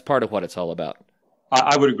personally, that's part of what it's all about.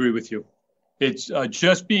 I would agree with you. It's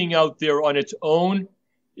just being out there on its own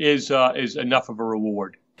is enough of a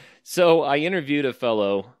reward. So I interviewed a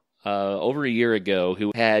fellow over a year ago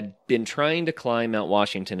who had been trying to climb Mount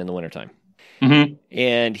Washington in the wintertime. Mm-hmm.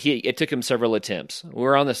 And it took him several attempts.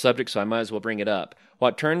 We're on the subject, so I might as well bring it up.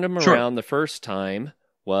 What turned him around the first time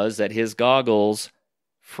was that his goggles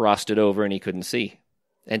frosted over and he couldn't see.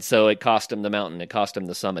 And so it cost him the mountain. It cost him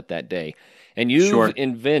the summit that day. And you've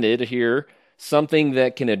invented here something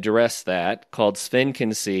that can address that called Sven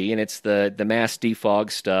Can See, and it's the mass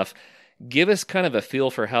defog stuff. Give us kind of a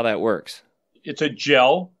feel for how that works. It's a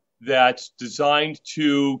gel that's designed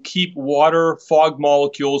to keep water fog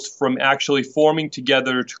molecules from actually forming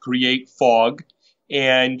together to create fog,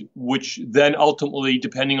 and which then ultimately,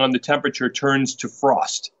 depending on the temperature, turns to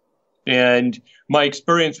frost. And my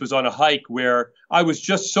experience was on a hike where I was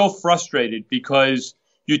just so frustrated because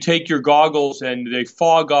you take your goggles and they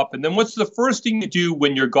fog up. And then what's the first thing you do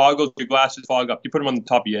when your glasses fog up? You put them on the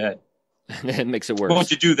top of your head. It makes it worse.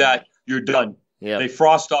 Once you do that, you're done. Yep. They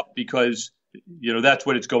frost up because, that's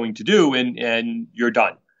what it's going to do, and you're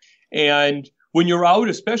done. And when you're out,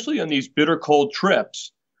 especially on these bitter cold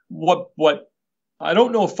trips, what I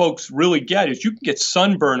don't know if folks really get is you can get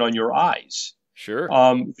sunburn on your eyes. Sure.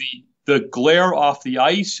 The glare off the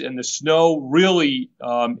ice and the snow really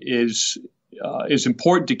is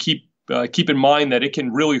important to keep in mind that it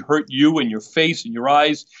can really hurt you and your face and your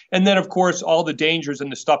eyes. And then, of course, all the dangers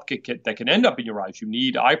and the stuff that can end up in your eyes. You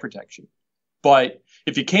need eye protection. But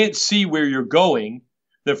if you can't see where you're going,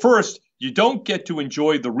 then first, you don't get to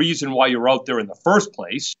enjoy the reason why you're out there in the first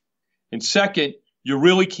place. And second, you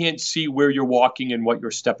really can't see where you're walking and what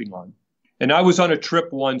you're stepping on. And I was on a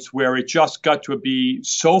trip once where it just got to be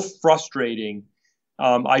so frustrating.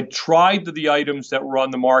 I tried the items that were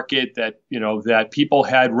on the market that people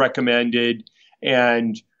had recommended,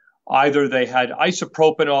 and either they had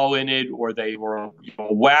isopropanol in it or they were a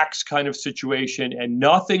wax kind of situation, and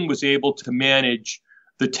nothing was able to manage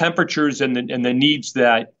the temperatures and the needs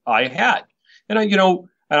that I had. And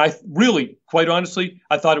I really, quite honestly,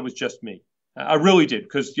 I thought it was just me. I really did,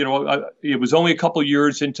 because it was only a couple of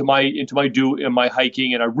years into my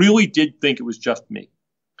hiking, and I really did think it was just me.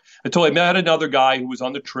 Until I met another guy who was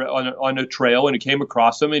on a trail, and I came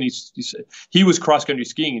across him, and he was cross country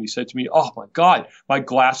skiing, and he said to me, "Oh my God, my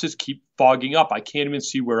glasses keep fogging up. I can't even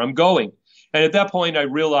see where I'm going." And at that point, I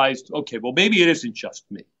realized, okay, well maybe it isn't just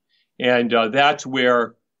me. And that's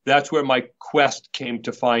where my quest came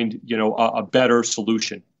to find, a better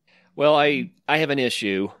solution. Well, I have an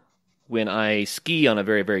issue when I ski on a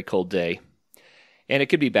very, very cold day. And it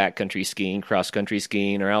could be backcountry skiing, cross-country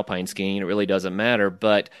skiing, or alpine skiing. It really doesn't matter.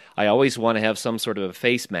 But I always want to have some sort of a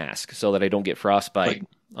face mask so that I don't get frostbite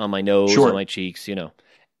on my nose, Sure. on my cheeks,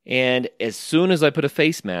 And as soon as I put a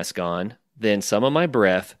face mask on, then some of my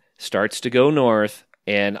breath starts to go north,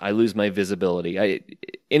 and I lose my visibility.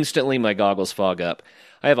 Instantly, my goggles fog up.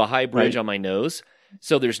 I have a high bridge on my nose,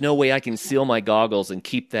 so there's no way I can seal my goggles and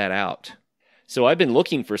keep that out. So I've been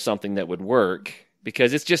looking for something that would work,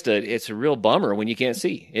 because it's a real bummer when you can't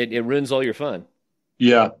see. It ruins all your fun.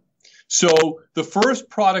 Yeah. So the first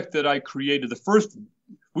product that I created,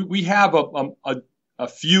 we have a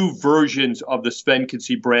few versions of the Sven Can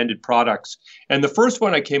See branded products. And the first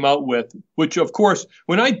one I came out with, which of course,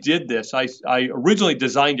 when I did this, I originally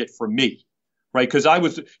designed it for me, right? Because I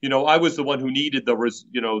was the one who needed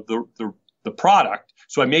the product.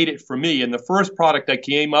 So I made it for me. And the first product I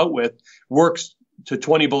came out with works to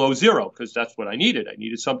 20 below zero, because that's what I needed. I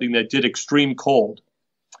needed something that did extreme cold.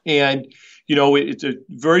 And, it's a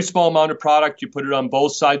very small amount of product. You put it on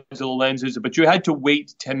both sides of the lenses, but you had to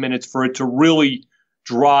wait 10 minutes for it to really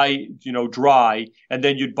dry, and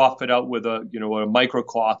then you'd buff it out with a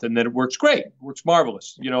microcloth, and then it works great. It works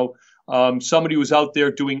marvelous. Somebody who's out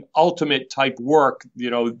there doing ultimate type work,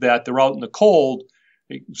 that they're out in the cold,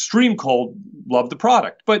 extreme cold, love the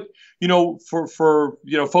product. But, for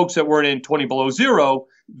folks that weren't in 20 below zero,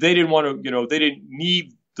 they didn't want to, they didn't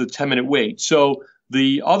need the 10-minute wait. So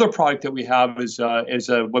the other product that we have is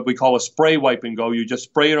what we call a spray wipe and go. You just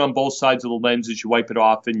spray it on both sides of the lenses, you wipe it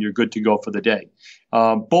off, and you're good to go for the day.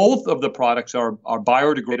 Both of the products are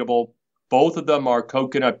biodegradable. Both of them are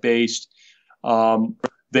coconut based.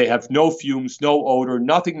 They have no fumes, no odor,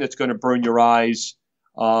 nothing that's going to burn your eyes.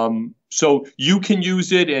 So you can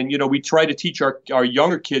use it, and we try to teach our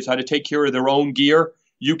younger kids how to take care of their own gear.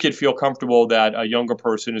 You can feel comfortable that a younger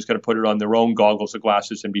person is going to put it on their own goggles or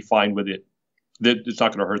glasses and be fine with it. It's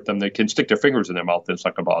not going to hurt them. They can stick their fingers in their mouth, and it's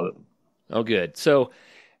not going to bother them. Oh, good. So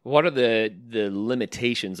what are the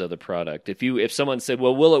limitations of the product? If someone said,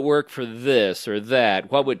 well, will it work for this or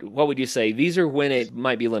that, what would you say? These are when it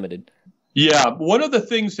might be limited. Yeah. One of the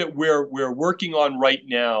things that we're working on right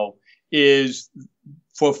now is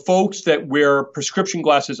for folks that wear prescription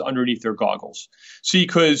glasses underneath their goggles. See,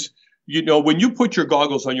 because when you put your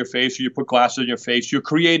goggles on your face or you put glasses on your face, you're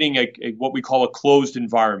creating a what we call a closed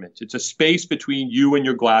environment. It's a space between you and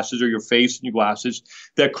your glasses, or your face and your glasses,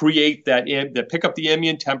 that create that pick up the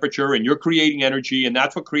ambient temperature, and you're creating energy, and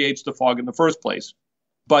that's what creates the fog in the first place.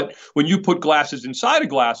 But when you put glasses inside of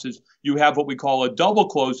glasses, you have what we call a double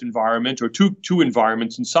closed environment, or two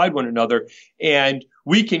environments inside one another. And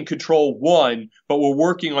we can control one, but we're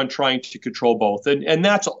working on trying to control both. And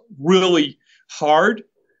that's really hard.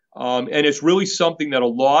 And it's really something that a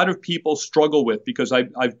lot of people struggle with, because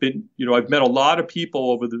I've met a lot of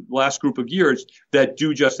people over the last group of years that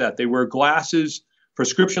do just that. They wear glasses,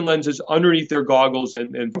 prescription lenses underneath their goggles,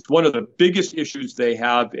 and it's one of the biggest issues they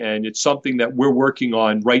have, and it's something that we're working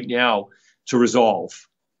on right now to resolve.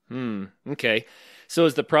 Okay. So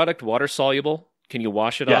is the product water soluble? Can you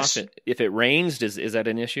wash it off? If it rains, is that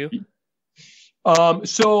an issue?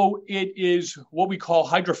 So it is what we call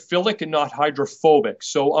hydrophilic and not hydrophobic.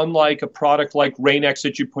 So unlike a product like Rain-X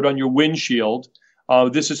that you put on your windshield,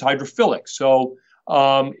 this is hydrophilic. So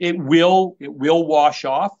it will wash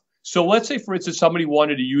off. So let's say, for instance, somebody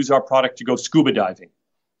wanted to use our product to go scuba diving.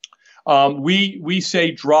 We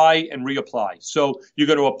say dry and reapply. So you're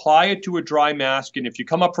going to apply it to a dry mask, and if you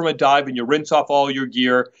come up from a dive and you rinse off all your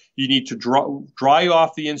gear, you need to dry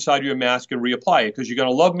off the inside of your mask and reapply it, because you're going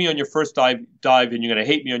to love me on your first dive, and you're going to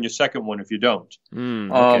hate me on your second one if you don't.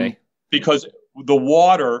 Okay. Because the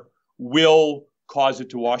water will cause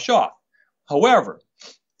it to wash off. However,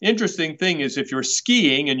 interesting thing is, if you're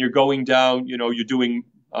skiing and you're going down, you're doing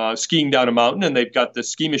skiing down a mountain, and they've got the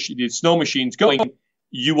snow machines going,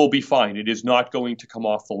 you will be fine. It is not going to come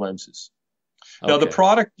off the lenses. Okay. Now, the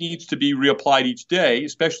product needs to be reapplied each day,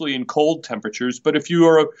 especially in cold temperatures. But if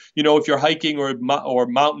you're hiking or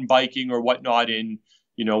mountain biking or whatnot in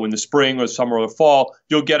the spring or summer or fall,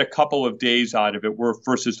 you'll get a couple of days out of it. Where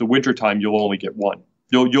versus the wintertime, you'll only get one.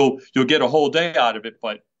 You'll get a whole day out of it,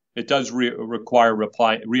 but it does require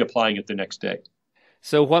reapplying it the next day.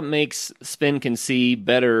 So, what makes Sven Can See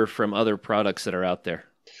better from other products that are out there?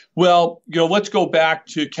 Well, let's go back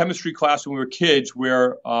to chemistry class when we were kids,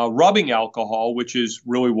 where rubbing alcohol, which is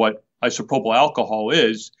really what isopropyl alcohol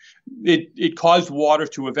is, it caused water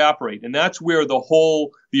to evaporate. And that's where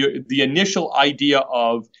the initial idea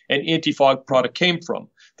of an anti-fog product came from.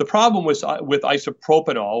 The problem with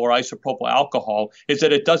isopropanol or isopropyl alcohol is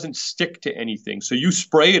that it doesn't stick to anything. So you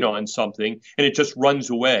spray it on something and it just runs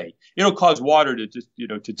away. It'll cause water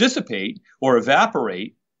to dissipate or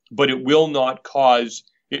evaporate, but it will not cause.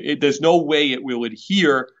 There's no way it will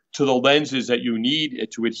adhere to the lenses that you need it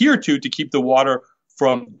to adhere to keep the water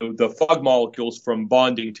from the fog molecules from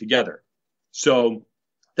bonding together. So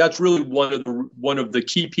that's really one of the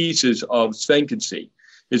key pieces of sphengensy,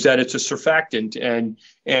 is that it's a surfactant and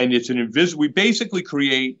it's we basically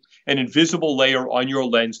create an invisible layer on your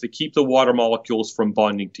lens to keep the water molecules from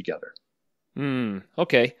bonding together.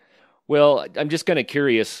 Okay. Well, I'm just kind of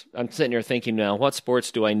curious. I'm sitting here thinking now, what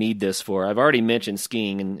sports do I need this for? I've already mentioned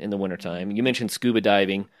skiing in the wintertime. You mentioned scuba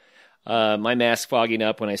diving. My mask fogging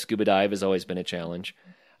up when I scuba dive has always been a challenge.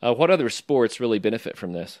 What other sports really benefit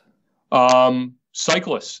from this?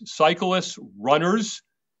 Cyclists, runners,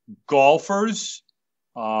 golfers.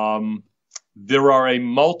 There are a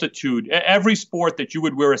multitude. Every sport that you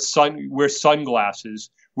would wear sunglasses,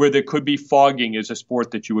 where there could be fogging, is a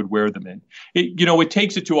sport that you would wear them in. It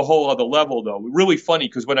takes it to a whole other level, though. Really funny,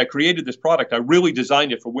 because when I created this product, I really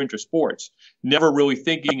designed it for winter sports, never really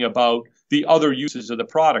thinking about the other uses of the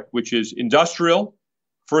product, which is industrial,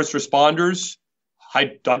 first responders,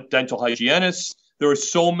 dental hygienists. There are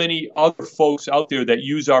so many other folks out there that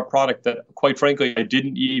use our product that, quite frankly, I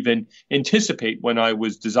didn't even anticipate when I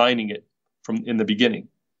was designing it in the beginning.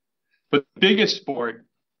 But the biggest sport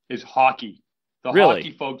is hockey. Really?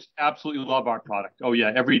 Hockey folks absolutely love our product. Oh,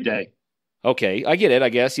 yeah, every day. Okay, I get it, I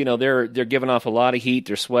guess. They're giving off a lot of heat,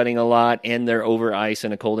 they're sweating a lot, and they're over ice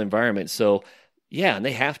in a cold environment. So, yeah, and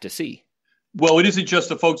they have to see. Well, it isn't just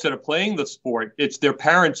the folks that are playing the sport. It's their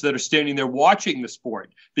parents that are standing there watching the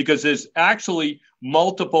sport, because there's actually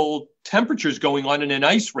multiple temperatures going on in an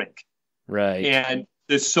ice rink. Right. And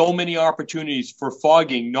there's so many opportunities for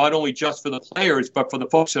fogging, not only just for the players, but for the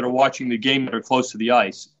folks that are watching the game that are close to the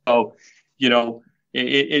ice. So,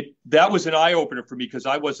 that was an eye-opener for me, because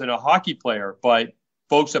I wasn't a hockey player, but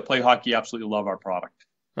folks that play hockey absolutely love our product.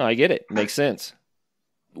 Oh, I get it. Makes sense.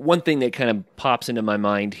 One thing that kind of pops into my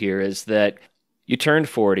mind here is that you turned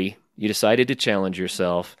 40, you decided to challenge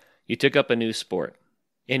yourself, you took up a new sport.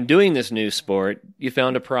 In doing this new sport, you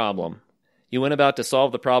found a problem. You went about to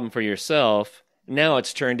solve the problem for yourself. Now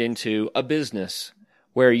it's turned into a business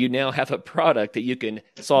where you now have a product that you can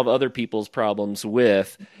solve other people's problems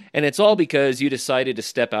with. And it's all because you decided to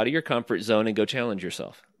step out of your comfort zone and go challenge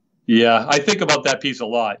yourself. Yeah, I think about that piece a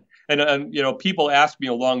lot. And people ask me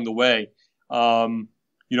along the way,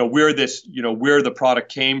 where the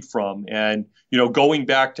product came from, and going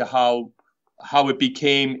back to how it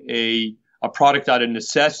became a product out of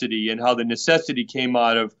necessity, and how the necessity came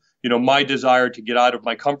out of my desire to get out of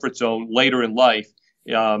my comfort zone later in life.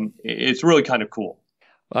 It's really kind of cool.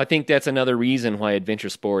 Well, I think that's another reason why adventure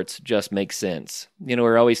sports just make sense.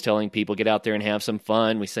 We're always telling people, get out there and have some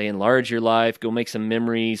fun. We say enlarge your life, go make some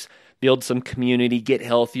memories, build some community, get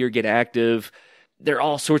healthier, get active. There are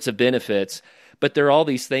all sorts of benefits. But there are all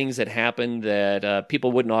these things that happen that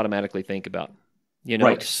people wouldn't automatically think about.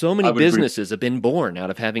 Right. So many businesses have been born out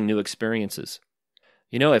of having new experiences.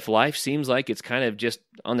 If life seems like it's kind of just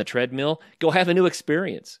on the treadmill, go have a new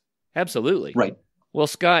experience. Absolutely. Right. Well,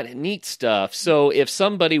 Scott, neat stuff. So if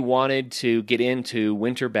somebody wanted to get into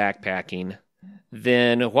winter backpacking,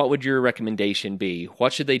 then what would your recommendation be?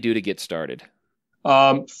 What should they do to get started?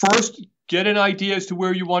 First, get an idea as to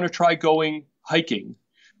where you want to try going hiking.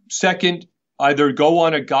 Second, either go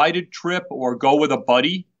on a guided trip or go with a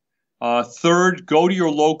buddy. Third, go to your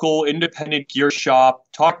local independent gear shop.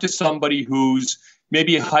 Talk to somebody who's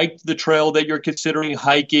maybe hiked the trail that you're considering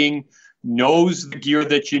hiking, knows the gear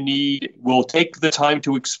that you need, will take the time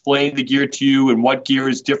to explain the gear to you and what gear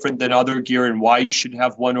is different than other gear and why you should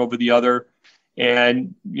have one over the other.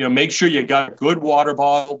 And make sure you got a good water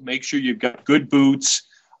bottle. Make sure you've got good boots,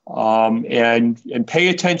 and pay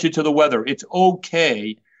attention to the weather. It's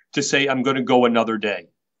okay to say, I'm going to go another day.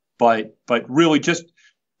 But really just,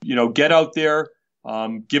 get out there,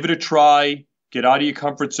 give it a try, get out of your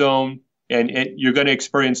comfort zone, and you're going to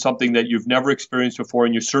experience something that you've never experienced before,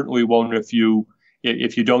 and you certainly won't if you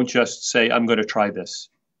don't just say, I'm going to try this.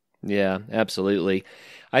 Yeah, absolutely.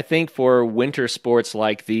 I think for winter sports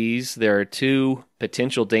like these, there are two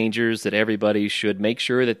potential dangers that everybody should make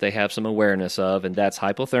sure that they have some awareness of, and that's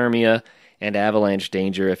hypothermia and avalanche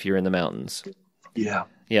danger if you're in the mountains. Yeah.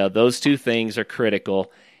 Yeah, those two things are critical.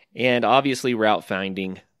 And obviously route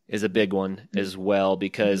finding is a big one as well,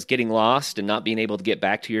 because getting lost and not being able to get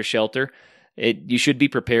back to your shelter, you should be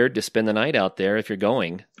prepared to spend the night out there if you're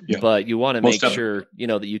going. Yeah. But you want to make sure,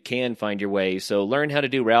 that you can find your way. So learn how to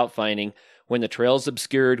do route finding when the trail's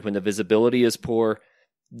obscured, when the visibility is poor.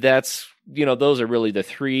 that's, those are really the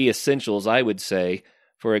three essentials, I would say,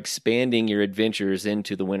 for expanding your adventures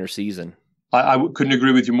into the winter season. I couldn't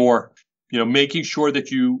agree with you more. Making sure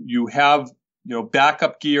that you have,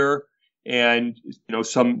 backup gear and,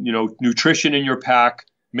 some, nutrition in your pack.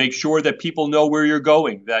 Make sure that people know where you're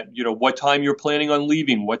going, that, what time you're planning on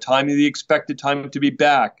leaving, what time is the expected time to be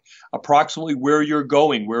back, approximately where you're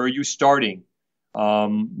going, where are you starting,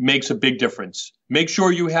 makes a big difference. Make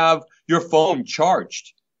sure you have your phone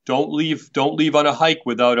charged. Don't leave on a hike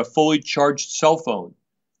without a fully charged cell phone.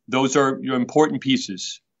 Those are your important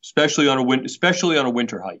pieces, especially on a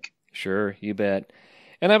winter hike. Sure, you bet.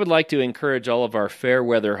 And I would like to encourage all of our fair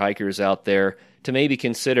weather hikers out there to maybe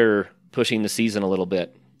consider pushing the season a little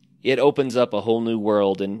bit. It opens up a whole new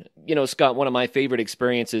world. And, Scott, one of my favorite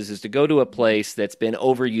experiences is to go to a place that's been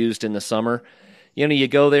overused in the summer. You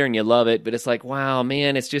go there and you love it, but it's like, wow,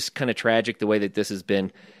 man, it's just kind of tragic the way that this has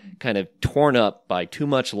been kind of torn up by too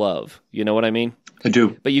much love. You know what I mean? I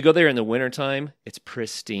do. But you go there in the wintertime, it's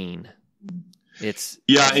pristine. It's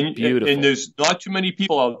beautiful. And there's not too many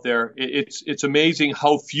people out there. It's amazing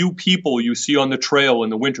how few people you see on the trail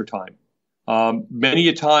in the wintertime. Many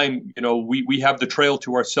a time, we have the trail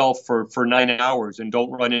to ourselves for 9 hours and don't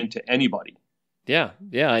run into anybody. Yeah.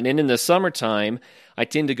 And then in the summertime, I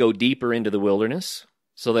tend to go deeper into the wilderness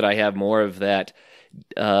so that I have more of that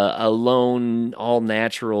alone,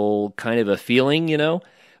 all-natural kind of a feeling,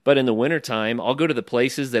 But in the wintertime, I'll go to the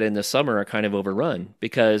places that in the summer are kind of overrun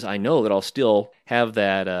because I know that I'll still have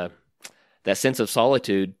that sense of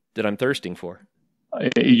solitude that I'm thirsting for.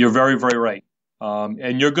 You're very, very right.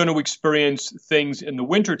 And you're going to experience things in the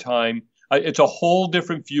wintertime. It's a whole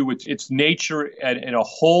different view. It's nature in a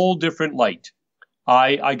whole different light.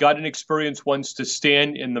 I got an experience once to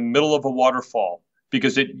stand in the middle of a waterfall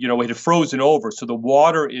because it had frozen over. So the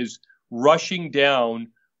water is rushing down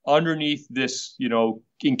underneath this,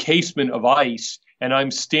 encasement of ice, and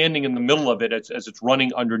I'm standing in the middle of it as it's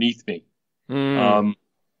running underneath me.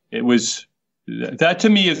 It was that to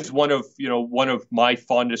me is one of my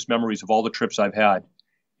fondest memories of all the trips I've had.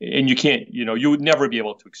 And you can't, you would never be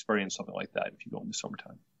able to experience something like that if you go in the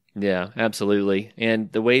summertime. Yeah, absolutely. And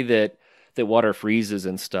the way that water freezes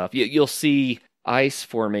and stuff, you'll see ice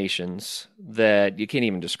formations that you can't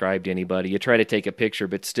even describe to anybody. You try to take a picture,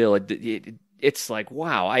 but still, it's like,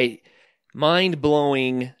 wow,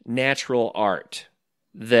 mind-blowing natural art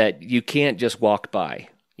that you can't just walk by.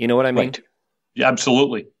 You know what I mean? Right. Yeah,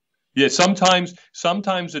 absolutely. Yeah, sometimes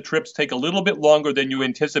the trips take a little bit longer than you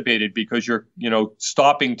anticipated because you're,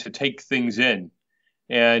 stopping to take things in.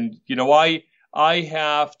 And, I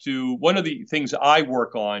have to, one of the things I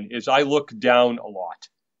work on is I look down a lot.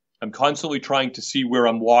 I'm constantly trying to see where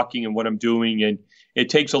I'm walking and what I'm doing. And it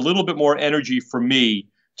takes a little bit more energy for me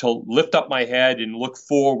to lift up my head and look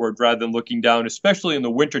forward rather than looking down, especially in the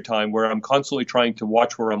wintertime where I'm constantly trying to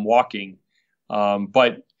watch where I'm walking.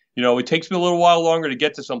 But it takes me a little while longer to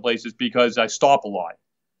get to some places because I stop a lot.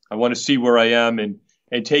 I want to see where I am and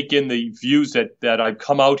take in the views that I've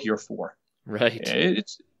come out here for. Right.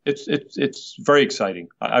 It's very exciting.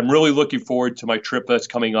 I'm really looking forward to my trip that's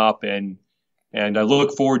coming up, and I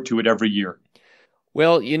look forward to it every year.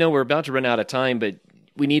 Well, we're about to run out of time, but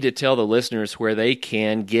we need to tell the listeners where they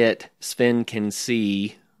can get Sven Can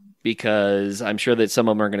See, because I'm sure that some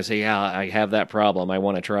of them are going to say, yeah, I have that problem. I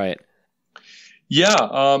want to try it.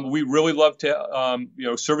 Yeah, we really love to,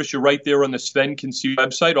 service you right there on the Sven Can See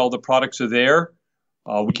website. All the products are there.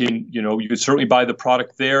 You can certainly buy the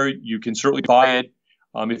product there. You can certainly buy it.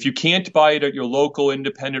 If you can't buy it at your local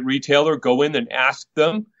independent retailer, go in and ask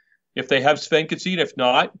them if they have Sven Can See. If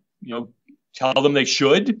not, tell them they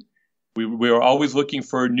should. We are always looking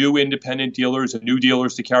for new independent dealers and new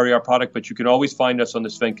dealers to carry our product, but you can always find us on the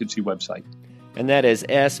Sven Can See website. And that is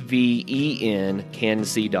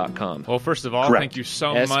SVENCansee.com. Well, first of all, Correct. Thank you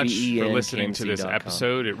so much for listening to this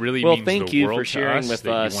episode. It really well, means thank the you world for sharing to us with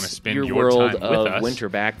that us you want to spend your world time with of us. winter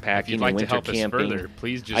backpacking If you'd like and to winter help camping. us further,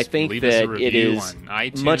 please just I think leave that us a review it is on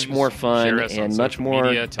iTunes, much more fun share us on and much social more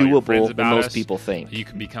media, tell your friends doable than about most us. people think. You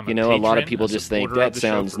can become a lot of patron, people a just think supporter of that the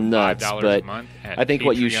show sounds for nuts, $5 but a month at I think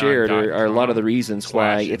what you shared are a lot of the reasons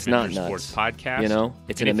why it's not nuts. Podcast.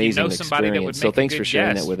 It's an amazing experience. So thanks for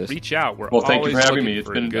sharing that with us. Reach out. We're Well, thank you for always having looking me. It's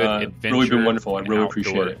for been good really been wonderful. I and really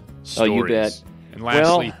appreciate outdoor it. stories. Oh, you bet. And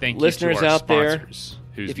lastly, Well, thank you listeners to our out there, sponsors,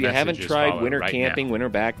 whose if you haven't messages tried follow winter right camping, now.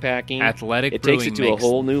 winter backpacking, Athletic it takes it to a Brewing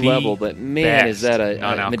whole new makes level. But man, is that a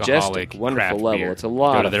non-alcoholic majestic, wonderful craft level. beer. It's a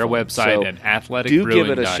lot Go to of their fun. website So at athleticbrewing.com. do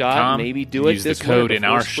give it a shot. Maybe do it Use this the code winter in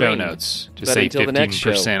our before show spring. notes to But save until the next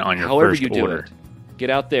show, 15% on your however first you do order. it,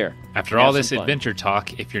 get out there. After and all have this some fun. adventure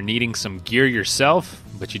talk, if you're needing some gear yourself,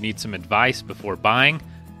 but you need some advice before buying,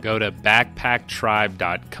 go to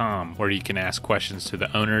backpacktribe.com, where you can ask questions to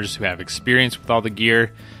the owners who have experience with all the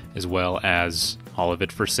gear, as well as all of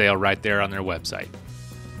it for sale right there on their website.